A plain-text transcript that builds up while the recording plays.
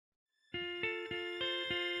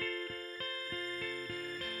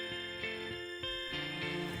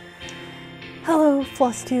Hello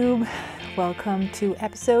Flosstube, welcome to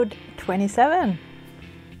episode 27.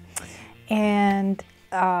 And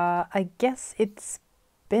I guess it's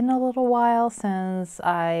been a little while since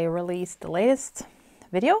I released the latest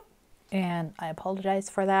video, and I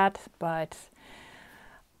apologize for that, but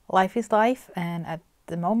life is life, and at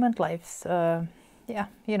the moment life's bitch,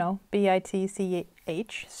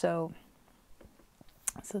 so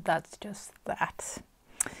that's just that.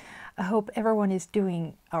 I hope everyone is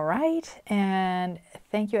doing all right, and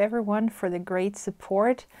thank you everyone for the great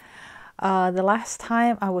support. The last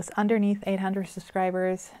time I was underneath 800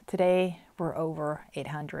 subscribers. Today we're over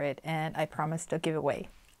 800, and I promised a giveaway.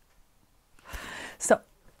 So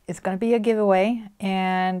it's going to be a giveaway,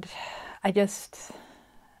 and I just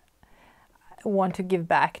want to give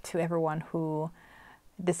back to everyone who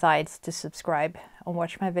decides to subscribe and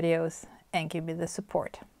watch my videos and give me the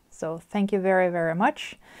support. So thank you very, very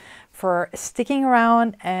much for sticking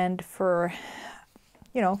around, and for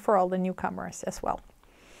all the newcomers as well.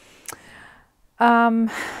 I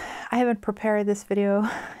haven't prepared this video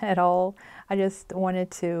at all. I just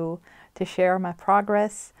wanted to share my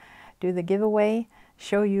progress, do the giveaway,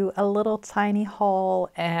 show you a little tiny haul,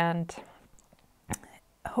 and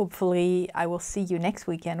hopefully I will see you next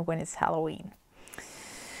weekend when it's Halloween.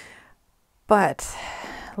 But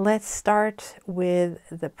let's start with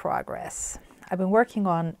the progress. I've been working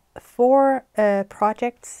on 4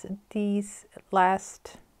 projects these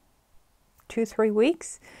last 2-3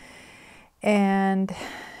 weeks, and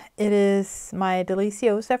it is my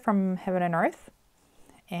Deliciosa from Heaven and Earth,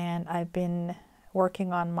 and I've been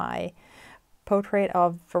working on my portrait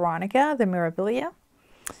of Veronica, the Mirabilia,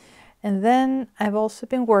 and then I've also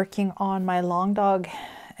been working on my long dog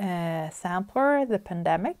sampler, the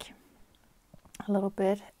Pandemic, a little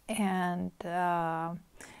bit, and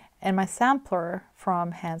my sampler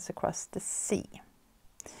from Hands Across the Sea.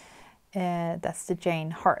 That's the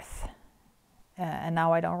Jane Hearth. And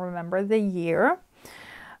now I don't remember the year,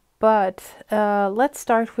 but let's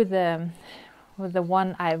start with the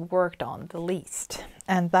one I've worked on the least,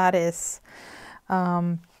 and that is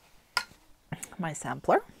my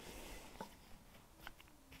sampler.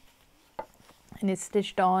 And it's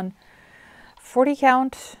stitched on 40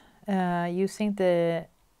 count using the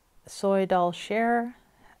Soy Doll Share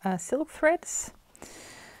silk threads.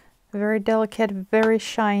 Very delicate, very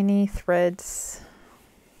shiny threads.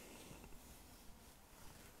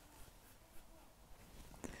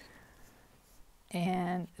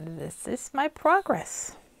 And this is my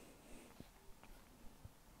progress.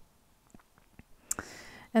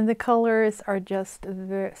 And the colors are just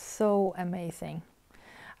so amazing.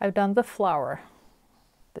 I've done the flower,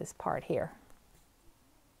 this part here.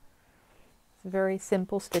 It's very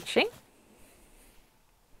simple stitching.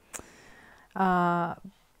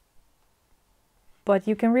 But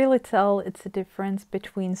you can really tell it's a difference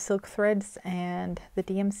between silk threads and the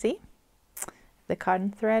DMC, the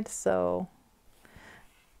cotton thread. So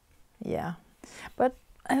yeah, but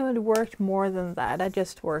I haven't worked more than that. I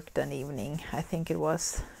just worked an evening, I think it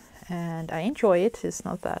was, and I enjoy it. It's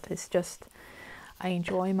not that, it's just I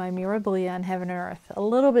enjoy my Mirabilia and Heaven and Earth a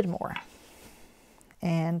little bit more,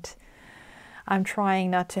 and I'm trying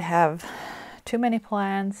not to have too many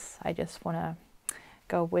plans. I just want to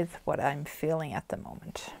go with what I'm feeling at the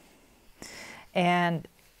moment, and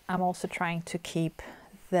I'm also trying to keep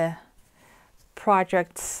the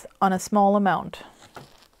projects on a small amount.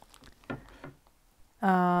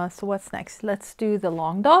 So what's next? Let's do the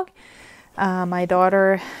long dog. My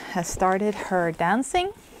daughter has started her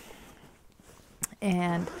dancing,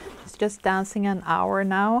 and she's just dancing an hour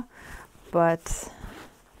now, but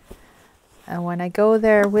when I go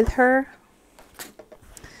there with her,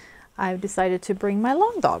 I've decided to bring my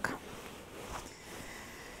long dog.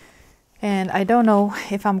 And I don't know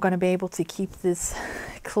if I'm going to be able to keep this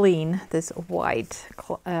clean, this white.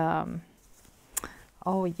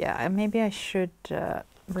 Oh yeah, maybe I should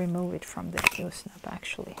remove it from the snap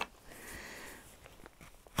actually.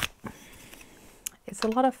 It's a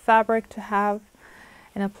lot of fabric to have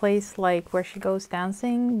in a place like where she goes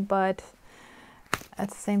dancing, but at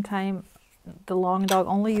the same time the long dog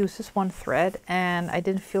only uses 1 thread, and I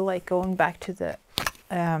didn't feel like going back to the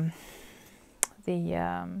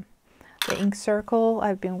ink circle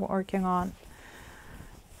I've been working on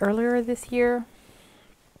earlier this year.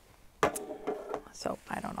 So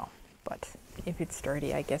I don't know, but if it's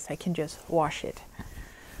dirty, I guess I can just wash it.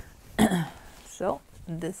 So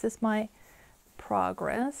this is my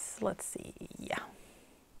progress. Let's see, yeah.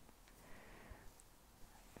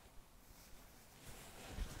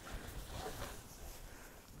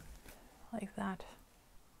 Like that.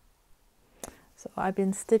 So I've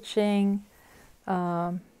been stitching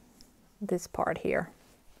this part here.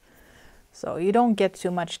 So you don't get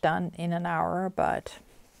too much done in an hour, but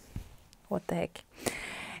what the heck.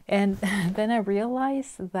 And then I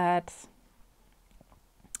realized that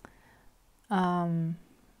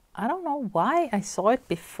I don't know why I saw it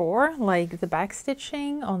before, like the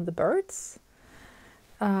backstitching on the birds.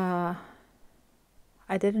 I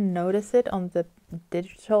didn't notice it on the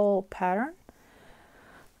digital pattern.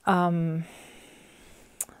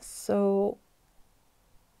 So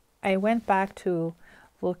I went back to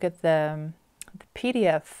look at the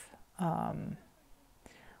PDF,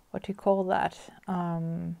 what do you call that?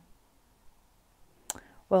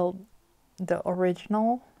 Well, the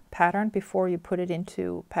original pattern before you put it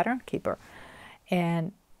into Pattern Keeper.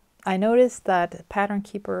 And I noticed that Pattern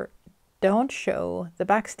Keeper don't show the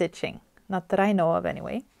backstitching, not that I know of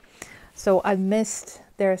anyway. So I missed,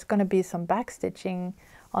 there's going to be some backstitching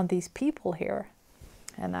on these people here,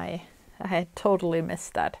 and I had totally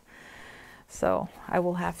missed that. So I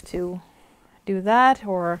will have to do that,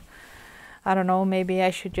 or I don't know, maybe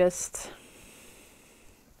I should just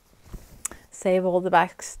save all the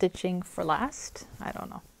backstitching for last. I don't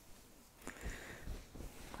know.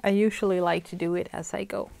 I usually like to do it as I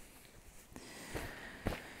go.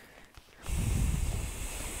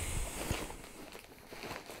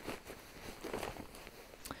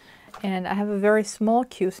 And I have a very small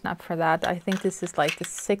Q-snap for that. I think this is like the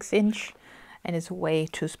 6-inch, and it's way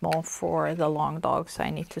too small for the long dog, so I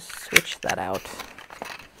need to switch that out.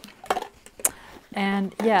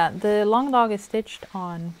 And yeah, the long dog is stitched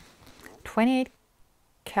on 28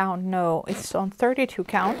 count. No, it's on 32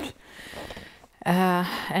 count.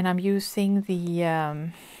 And I'm using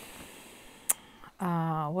the,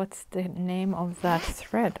 what's the name of that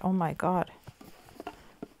thread? Oh my God.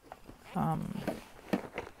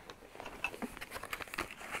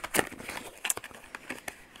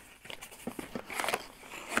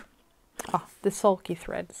 The sulky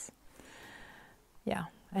threads. Yeah,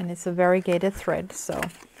 and it's a variegated thread, so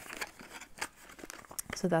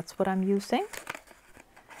that's what I'm using.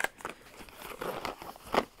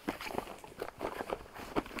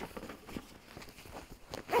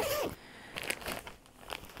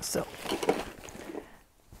 So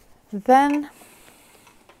then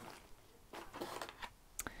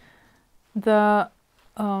the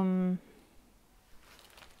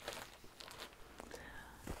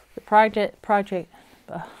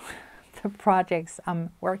the projects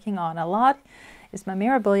I'm working on a lot is my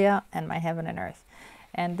Mirabilia and my Heaven and Earth.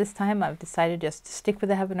 And this time I've decided just to stick with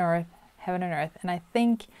the Heaven and Earth. And I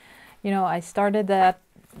think, you know, I started the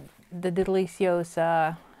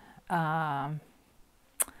Diddlesiosa on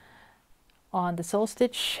the Soul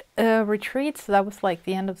Stitch retreat, so that was like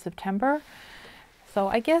the end of September. So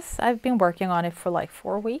I guess I've been working on it for like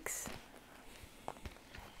 4 weeks.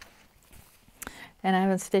 And I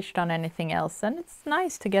haven't stitched on anything else, and it's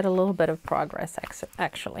nice to get a little bit of progress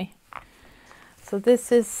actually. So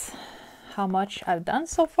this is how much I've done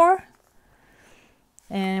so far,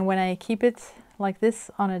 and when I keep it like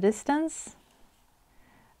this on a distance,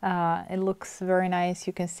 it looks very nice.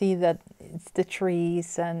 You can see that it's the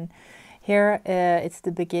trees, and here it's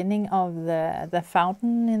the beginning of the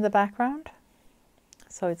fountain in the background,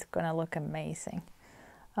 so it's gonna look amazing.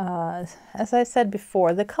 As I said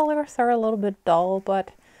before, the colors are a little bit dull,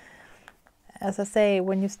 but as I say,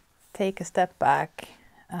 when you take a step back,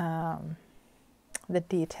 the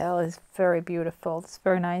detail is very beautiful. It's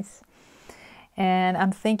very nice. And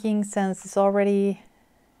I'm thinking, since it's already,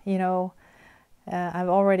 you know, I've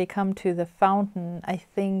already come to the fountain, I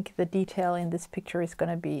think the detail in this picture is going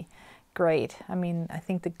to be great. I mean, I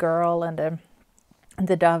think the girl and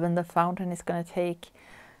the dove and the fountain is going to take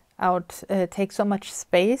so much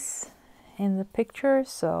space in the picture,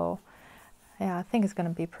 so yeah, I think it's going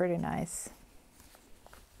to be pretty nice.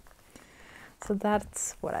 So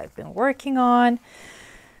that's what I've been working on,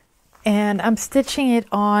 and I'm stitching it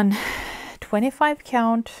on 25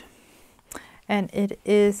 count, and it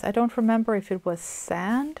is, I don't remember if it was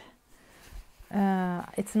sand.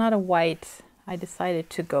 It's not a white. I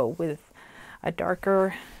decided to go with a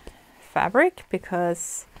darker fabric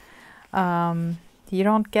because you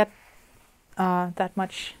don't get that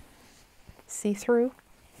much see-through,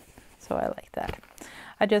 so I like that.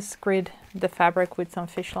 I just grid the fabric with some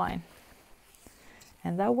fish line,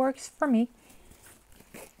 and that works for me.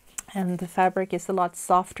 And the fabric is a lot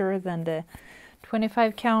softer than the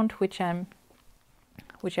 25 count, which I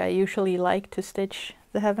usually like to stitch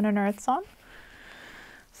the Heaven and Earths on.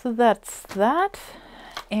 So that's that.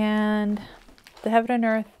 And the Heaven and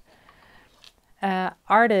Earth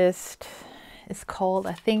artist is called,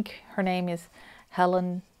 I think her name is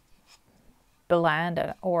Helen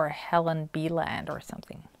Beland or Helen Beland or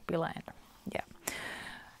something. Beeline. Yeah.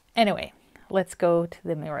 Anyway, let's go to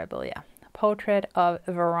the memorabilia. Portrait of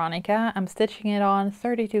Veronica. I'm stitching it on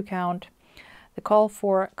 32 count. The call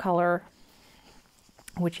for color,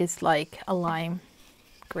 which is like a lime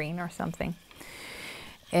green or something.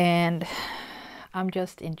 And I'm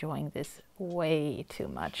just enjoying this way too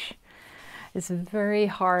much. It's very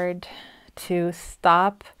hard to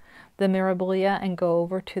stop the memorabilia and go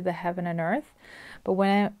over to the Heaven and Earth. But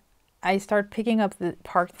when I start picking up the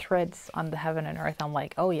part threads on the Heaven and Earth, I'm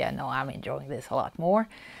like, oh yeah, no, I'm enjoying this a lot more.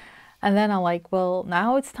 And then I'm like, well,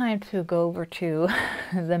 now it's time to go over to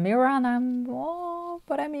the mirror, and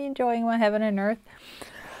but I'm enjoying my Heaven and Earth.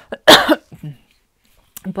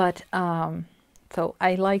 But, so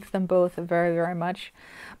I like them both very, very much,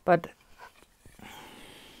 but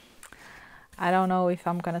I don't know if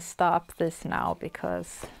I'm gonna stop this now,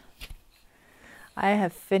 because I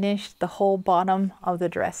have finished the whole bottom of the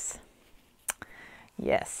dress.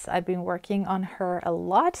 Yes, I've been working on her a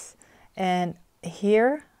lot, and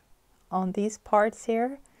here on these parts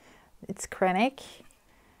here, it's Krennic,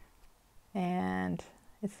 and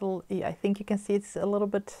it's I think you can see it's a little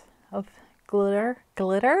bit of glitter.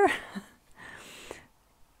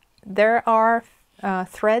 There are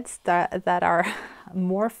threads that are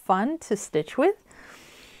more fun to stitch with,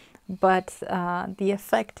 but the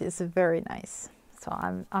effect is very nice. So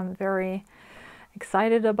I'm very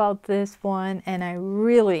excited about this one, and I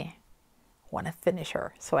really want to finish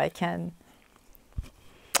her so I can,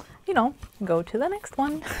 you know, go to the next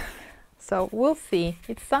one. So we'll see.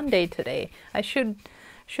 It's Sunday today. I should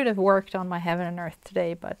have worked on my Heaven and Earth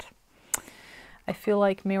today, but I feel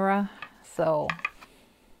like Mira, so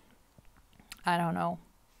I don't know.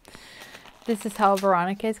 This is how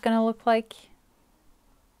Veronica is gonna look like.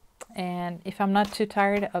 And if I'm not too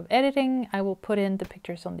tired of editing, I will put in the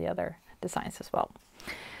pictures on the other designs as well.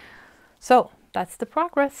 So that's the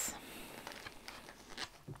progress.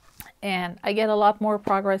 And I get a lot more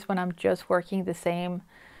progress when I'm just working the same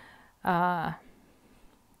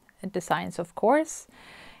designs, of course.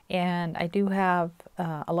 And I do have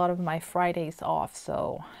a lot of my Fridays off,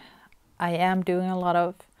 so I am doing a lot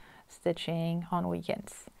of stitching on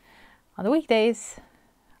weekends. On the weekdays,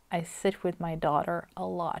 I sit with my daughter a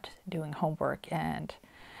lot doing homework and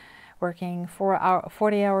working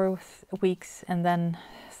 40-hour weeks, and then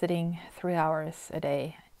sitting 3 hours a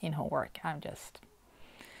day in homework. I'm just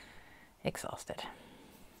exhausted.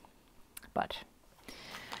 But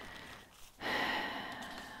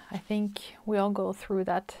I think we all go through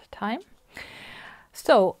that time.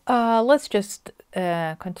 So let's just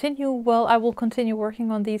continue. Well, I will continue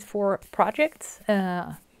working on these 4 projects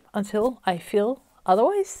until I feel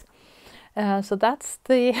otherwise. So that's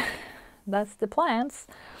the plans.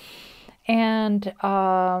 And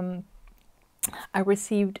I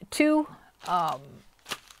received two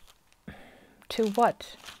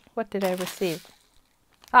what did I receive?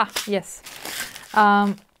 Ah, yes.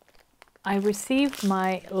 I received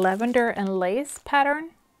my lavender and lace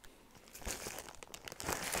pattern.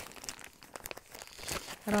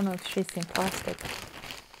 I don't know if she's in plastic.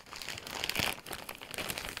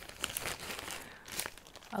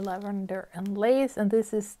 A lavender and lace, and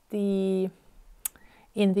this is the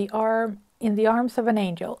in the arms of an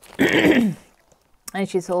angel. And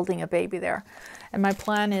she's holding a baby there. And my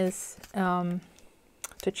plan is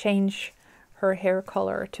to change her hair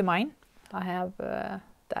color to mine. I have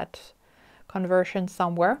that conversion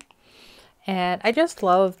somewhere. And I just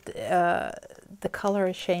loved the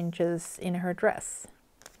color changes in her dress.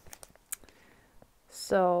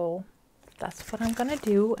 So that's what I'm gonna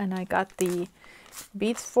do. And I got the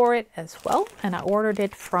beads for it as well. And I ordered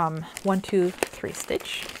it from 123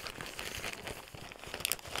 Stitch.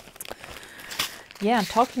 Yeah,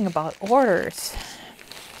 talking about orders.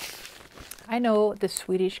 I know the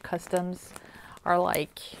Swedish customs are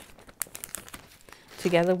like,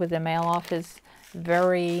 together with the mail office,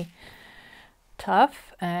 very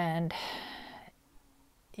tough, and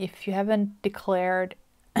if you haven't declared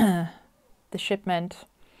the shipment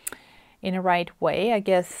in a right way, I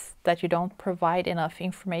guess that you don't provide enough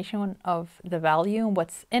information of the value and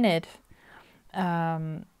what's in it,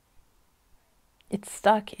 it's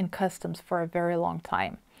stuck in customs for a very long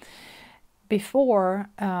time. Before,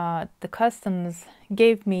 the customs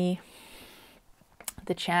gave me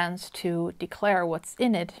the chance to declare what's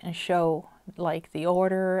in it and show like the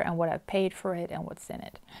order and what I paid for it and what's in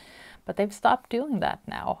it. But they've stopped doing that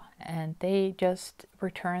now, and they just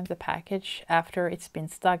return the package after it's been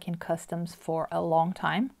stuck in customs for a long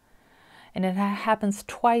time. And it happens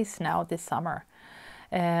twice now this summer.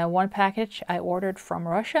 One package I ordered from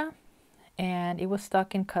Russia, and it was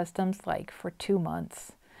stuck in customs like for 2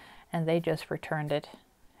 months, and they just returned it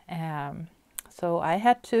So I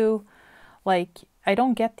had to, like, I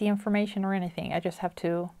don't get the information or anything. I just have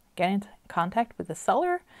to get in contact with the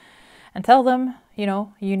seller and tell them, you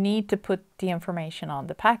know, you need to put the information on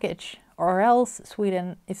the package, or else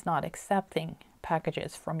Sweden is not accepting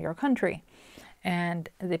packages from your country. And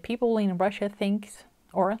the people in Russia think,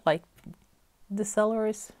 or like the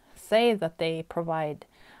sellers say, that they provide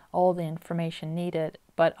all the information needed,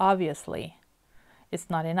 but obviously it's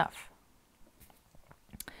not enough.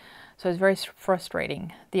 So it's very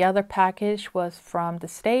frustrating. The other package was from the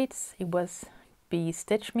States. It was the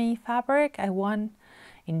Stitch Me fabric I won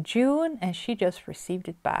in June, and she just received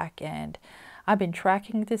it back. And I've been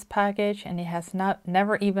tracking this package, and it has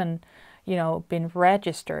never even, you know, been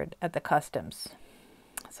registered at the customs.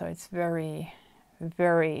 So it's very,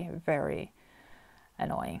 very, very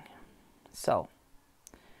annoying. So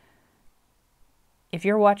if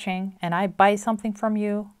you're watching and I buy something from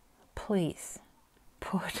you, please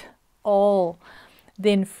put all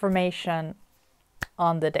the information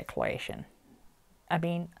on the declaration. I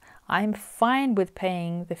mean, I'm fine with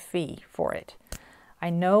paying the fee for it. I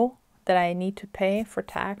know that I need to pay for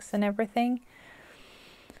tax and everything,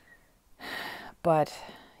 but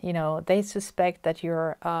you know, they suspect that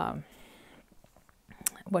you're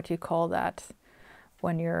what do you call that,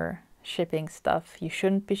 when you're shipping stuff, you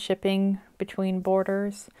shouldn't be shipping between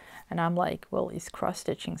borders. And I'm like, well, it's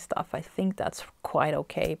cross-stitching stuff, I think that's quite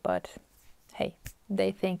okay, but hey,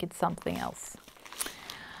 they think it's something else.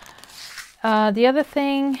 The other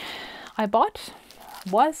thing I bought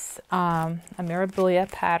was a Mirabilia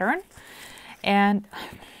pattern, and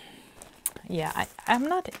yeah, I'm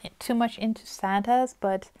not too much into Santas,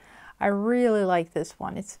 but I really like this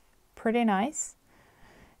one. It's pretty nice.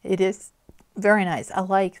 It is very nice. I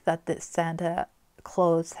like that the Santa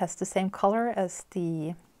clothes has the same color as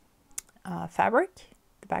the fabric,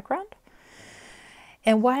 the background.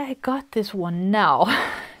 And why I got this one now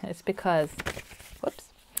is because, whoops,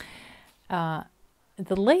 the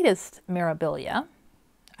latest Mirabilia,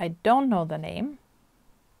 I don't know the name,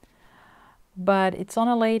 but it's on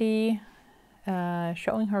a lady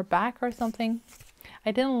showing her back or something.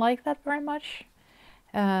 I didn't like that very much.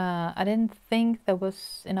 I didn't think there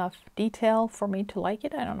was enough detail for me to like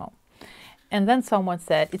it. I don't know. And then someone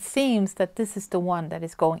said, it seems that this is the one that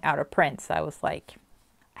is going out of print. So I was like,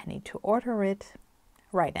 I need to order it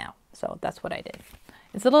right now. So that's what I did.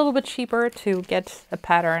 It's a little bit cheaper to get a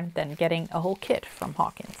pattern than getting a whole kit from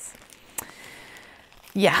Hawkins.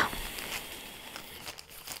 Yeah.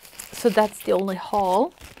 So that's the only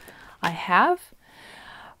haul I have.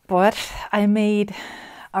 But I made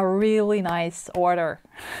a really nice order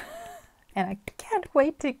and I can't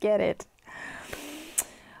wait to get it.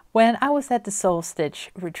 When I was at the Soul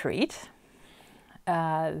Stitch retreat,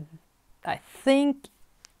 I think,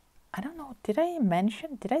 I don't know, did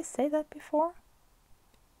I say that before?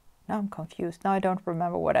 Now I'm confused. Now I don't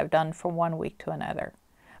remember what I've done from one week to another.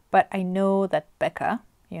 But I know that Becca,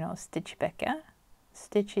 you know, Stitchy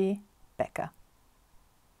Becca,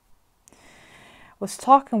 was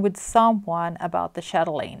talking with someone about the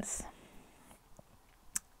chatelaines.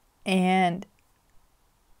 And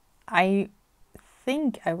I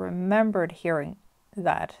think I remembered hearing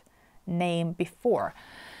that name before.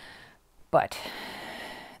 But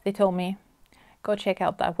they told me, go check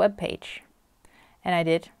out that webpage. And I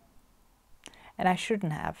did. And I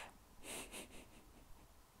shouldn't have.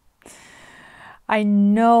 I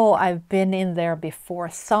know I've been in there before,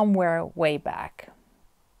 somewhere way back.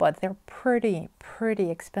 But they're pretty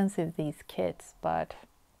expensive, these kits. But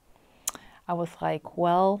I was like,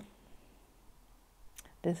 well,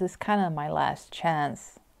 this is kind of my last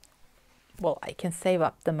chance. Well, I can save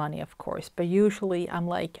up the money, of course, but usually I'm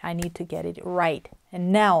like, I need to get it right.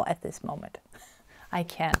 And now at this moment, I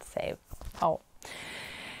can't save. Oh.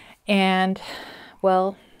 And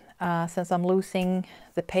well, since I'm losing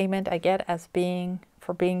the payment I get as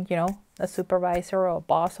for being, you know, a supervisor or a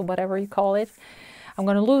boss or whatever you call it, I'm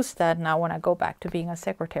going to lose that now when I go back to being a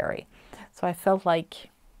secretary. So I felt like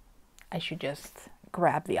I should just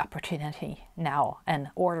grab the opportunity now and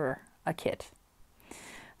order a kit.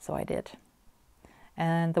 So I did.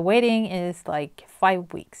 And the waiting is like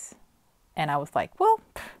 5 weeks. And I was like, well,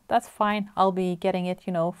 that's fine. I'll be getting it,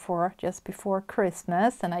 you know, for just before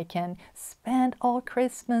Christmas. And I can spend all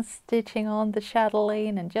Christmas stitching on the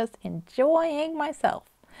chatelaine and just enjoying myself.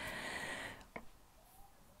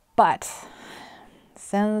 But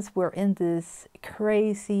since we're in this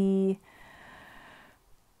crazy,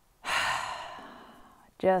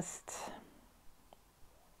 just,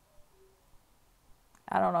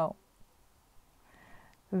 I don't know,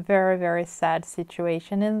 very sad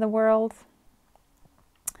situation in the world,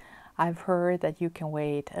 I've heard that you can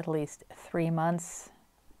wait at least 3 months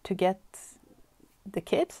to get the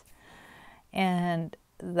kit, and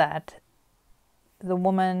that the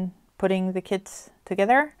woman putting the kits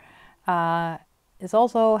together is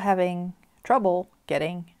also having trouble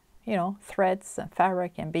getting, you know, threads and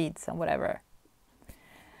fabric and beads and whatever.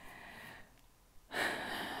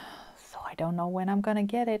 So I don't know when I'm gonna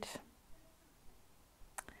get it.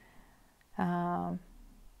 And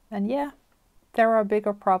yeah, there are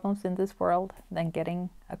bigger problems in this world than getting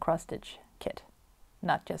a cross-stitch kit.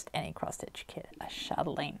 Not just any cross-stitch kit, a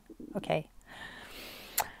chatelaine, okay?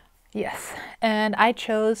 Yes, and I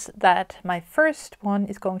chose that my first one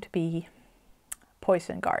is going to be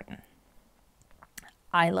Poison Garden.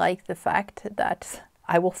 I like the fact that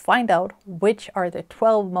I will find out which are the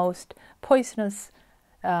 12 most poisonous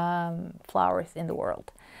flowers in the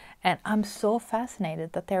world. And I'm so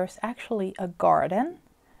fascinated that there's actually a garden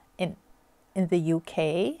in the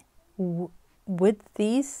UK with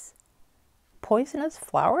these poisonous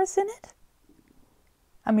flowers in it.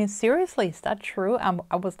 I mean, seriously, is that true?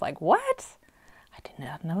 I was like, what? I did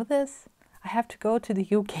not know this. I have to go to the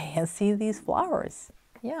UK and see these flowers.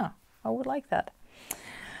 Yeah, I would like that.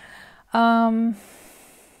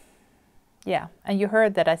 Yeah, and you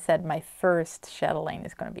heard that I said my first chatelaine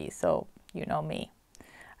is going to be, so you know me.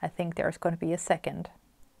 I think there's going to be a second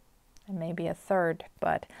and maybe a third,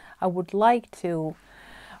 but I would like to,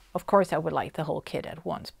 of course I would like the whole kit at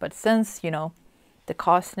once, but since, you know, the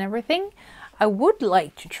cost and everything, I would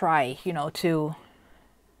like to try, you know, to,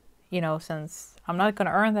 you know, since I'm not going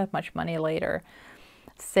to earn that much money later,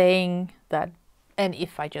 saying that, and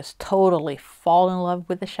if I just totally fall in love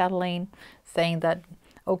with the chatelaine, saying that,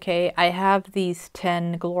 okay, I have these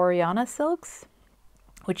 10 Gloriana silks,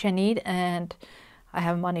 which I need, and I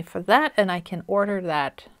have money for that, and I can order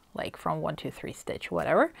that like from 123 Stitch,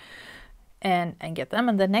 whatever, and get them.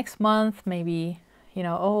 And the next month, maybe, you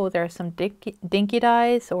know, oh, there's some dinky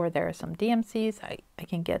dyes or there are some DMCs, I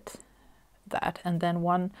can get that. And then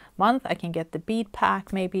 1 month I can get the bead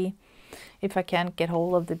pack, maybe, if I can't get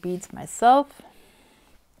hold of the beads myself.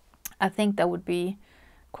 I think that would be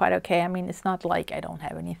quite okay. I mean, it's not like I don't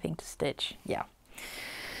have anything to stitch. Yeah.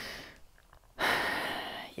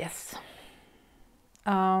 Yes.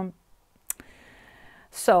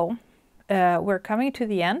 So we're coming to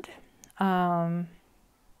the end. By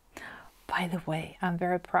the way, I'm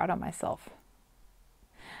very proud of myself.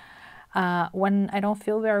 When I don't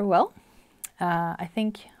feel very well, I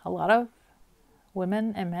think a lot of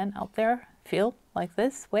women and men out there feel like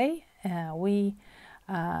this way. We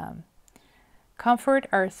comfort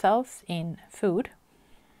ourselves in food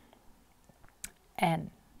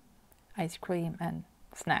and ice cream and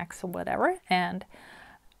snacks or whatever, and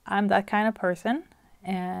I'm that kind of person.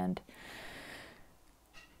 And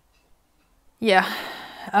yeah,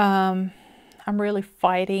 I'm really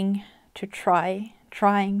fighting to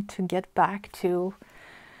trying to get back to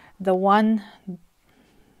the one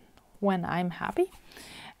when I'm happy.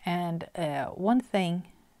 And one thing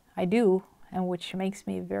I do, and which makes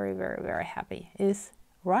me very, very, very happy, is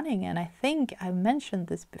running. And I think I mentioned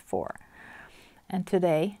this before. And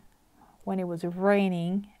today, when it was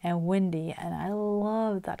raining and windy, and I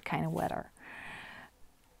love that kind of weather,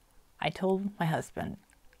 I told my husband,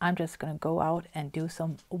 I'm just going to go out and do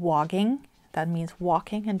some walking. That means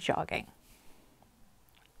walking and jogging.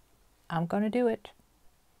 I'm going to do it.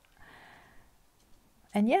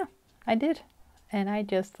 And yeah, I did. And I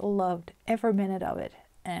just loved every minute of it.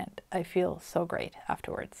 And I feel so great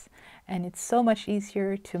afterwards. And it's so much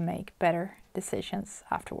easier to make better decisions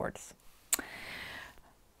afterwards.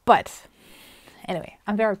 But anyway,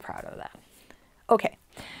 I'm very proud of that. Okay,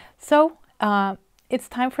 so it's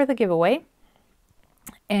time for the giveaway.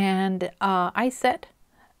 And I said,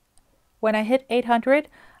 when I hit 800,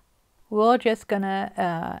 we're just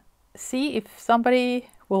gonna see if somebody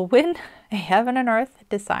will win a Heaven and Earth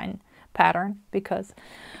design pattern, because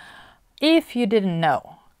if you didn't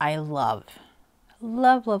know, I love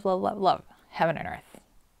Heaven and Earth.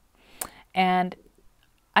 And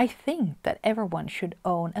I think that everyone should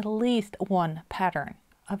own at least one pattern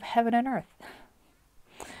of Heaven and Earth.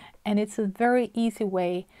 And it's a very easy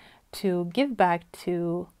way to give back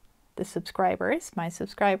to the subscribers, my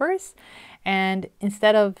subscribers. And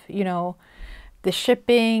instead of, you know, the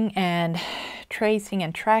shipping and tracing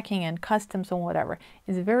and tracking and customs and whatever,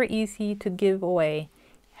 it's very easy to give away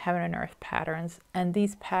Heaven and Earth patterns. And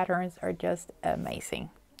these patterns are just amazing.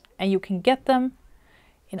 And you can get them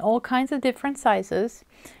in all kinds of different sizes,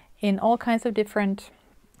 in all kinds of different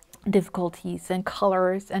difficulties and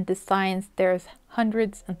colors and designs. There's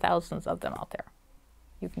hundreds and thousands of them out there.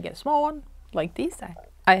 You can get a small one like these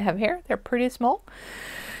I have here. They're pretty small.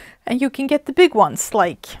 And you can get the big ones,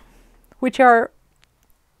 like, which are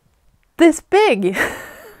this big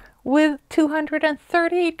with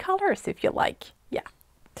 238 colors if you like. Yeah.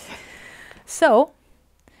 So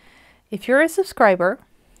if you're a subscriber,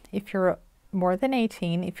 if you're more than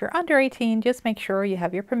 18, if you're under 18, just make sure you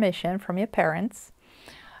have your permission from your parents.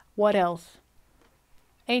 What else?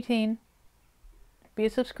 18, be a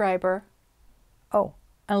subscriber. Oh,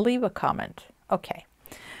 and leave a comment. Okay.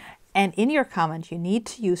 And in your comment, you need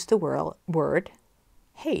to use the word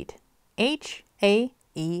HAED.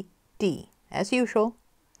 H-A-E-D. As usual,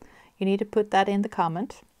 you need to put that in the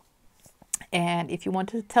comment. And if you want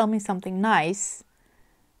to tell me something nice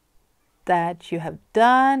that you have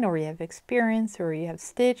done, or you have experienced, or you have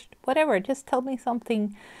stitched, whatever, just tell me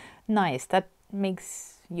something nice that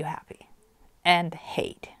makes you happy. And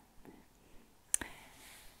HAED.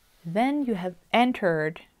 Then you have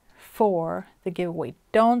entered for the giveaway.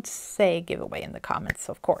 Don't say giveaway in the comments,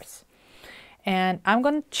 of course. And I'm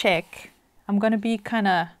going to check. I'm going to be kind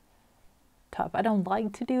of tough. I don't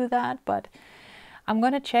like to do that, but I'm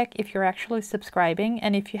going to check if you're actually subscribing.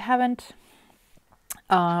 And if you haven't,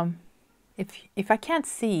 if I can't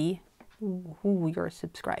see who you're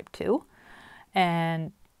subscribed to,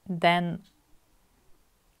 and then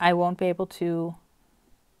I won't be able to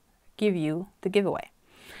give you the giveaway.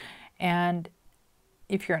 And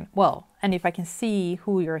if you're, well, and if I can see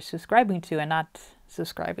who you're subscribing to and not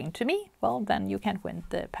subscribing to me, well, then you can't win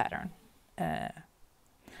the pattern. I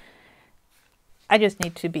just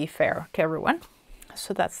need to be fair to everyone.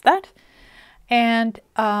 So that's that. And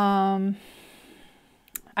I'm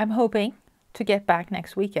hoping to get back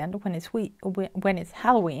next weekend when it's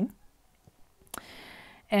Halloween.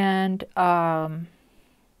 And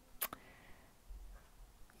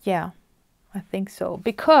yeah, I think so,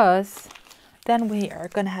 because then we are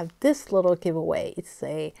going to have this little giveaway. It's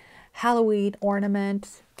a Halloween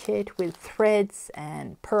ornament kit with threads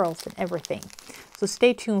and pearls and everything. So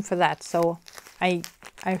stay tuned for that. So I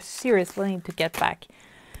seriously need to get back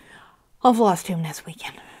on Flosstube this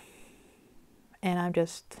weekend. And I'm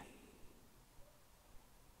just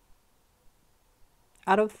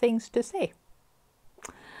out of things to say.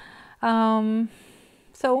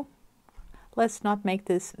 So let's not make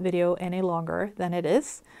this video any longer than it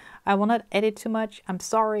is. I will not edit too much. I'm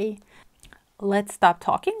sorry. Let's stop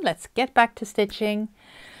talking. Let's get back to stitching.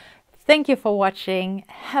 Thank you for watching.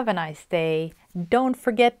 Have a nice day. Don't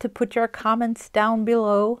forget to put your comments down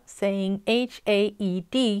below saying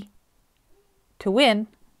HAED to win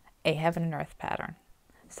a Heaven and Earth pattern.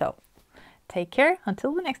 So take care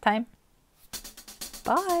until the next time.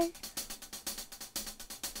 Bye.